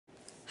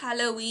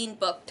Halloween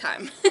book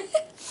time.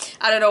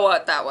 I don't know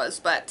what that was,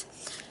 but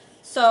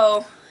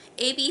so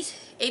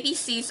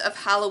ABCs of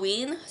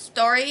Halloween,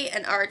 story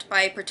and art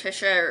by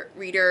Patricia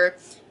Reeder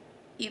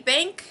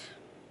Eubank.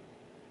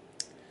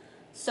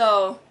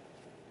 So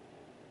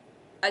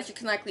as you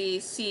can likely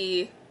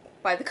see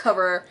by the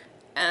cover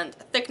and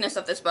thickness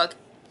of this book,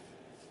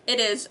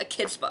 it is a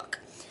kid's book.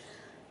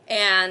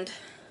 And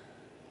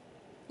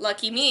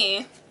lucky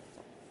me,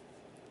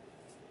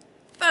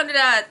 found it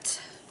at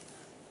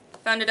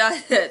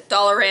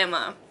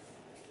Dollarama.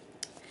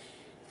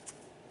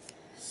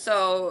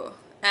 So,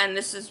 and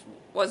this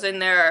was in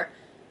their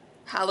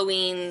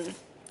Halloween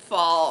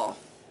fall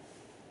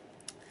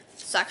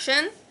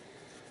section.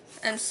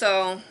 And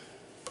so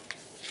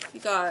you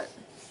got,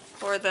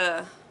 for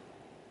the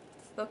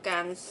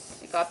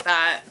bookends, you got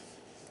that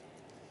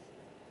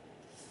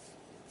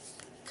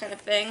kind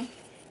of thing.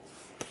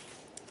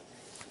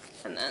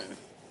 And then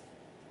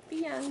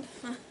the end.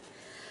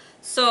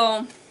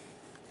 So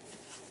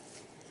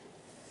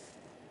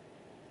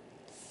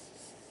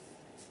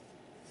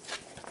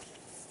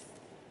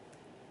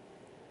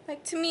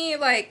like, to me,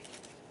 like,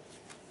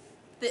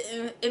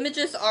 the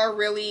images are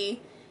really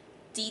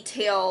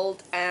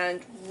detailed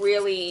and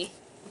really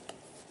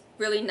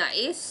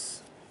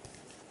nice,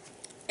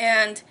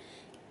 and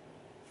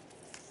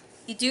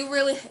you do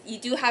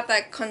have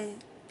that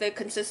the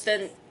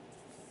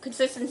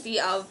consistency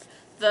of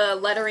the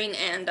lettering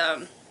and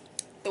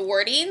the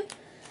wording.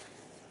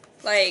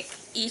 Like,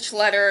 each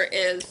letter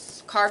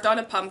is carved on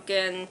a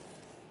pumpkin.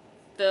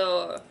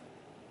 The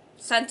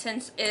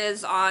sentence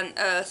is on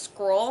a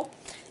scroll,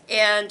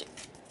 and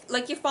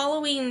like, you're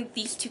following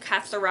these two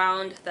cats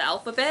around the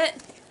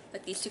alphabet,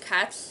 like these two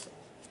cats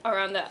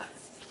around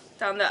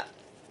down the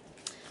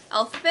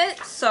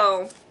alphabet.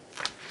 So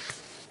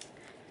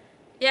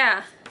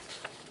yeah,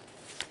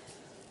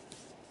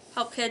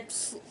 help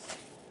kids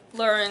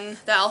learn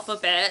the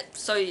alphabet.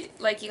 So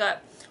like, you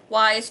got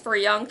Y is for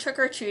young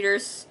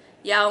trick-or-treaters,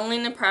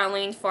 yowling and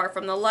prowling far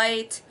from the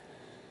light.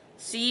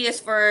 C is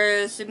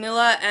for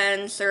Zumila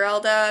and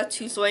Zerelda,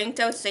 two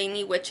zoinked out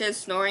zany witches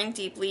snoring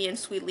deeply and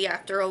sweetly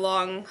after a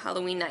long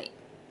Halloween night.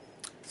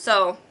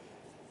 So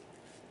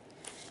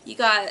you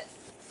got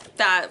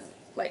that,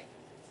 like,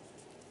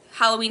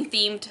 Halloween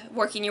themed,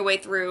 working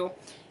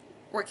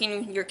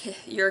your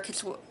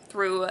kids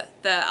through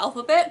the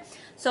alphabet.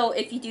 So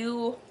if you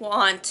do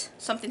want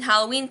something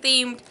Halloween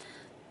themed,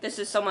 this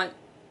is somewhat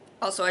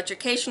also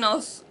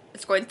educational.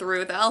 It's going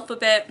through the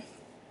alphabet.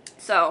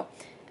 So,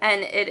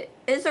 and it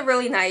is a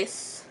really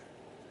nice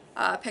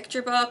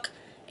picture book,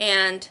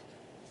 and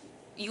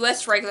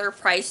US regular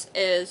price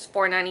is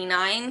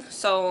 $4.99.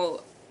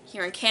 So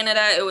here in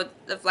Canada it would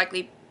have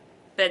likely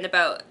been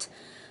about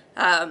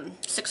 $6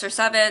 or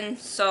 $7.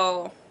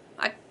 So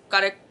I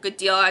got a good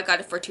deal. I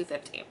got it for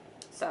 $2.50.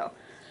 So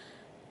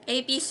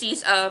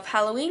ABCs of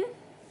Halloween.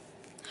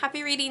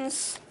 Happy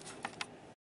readings.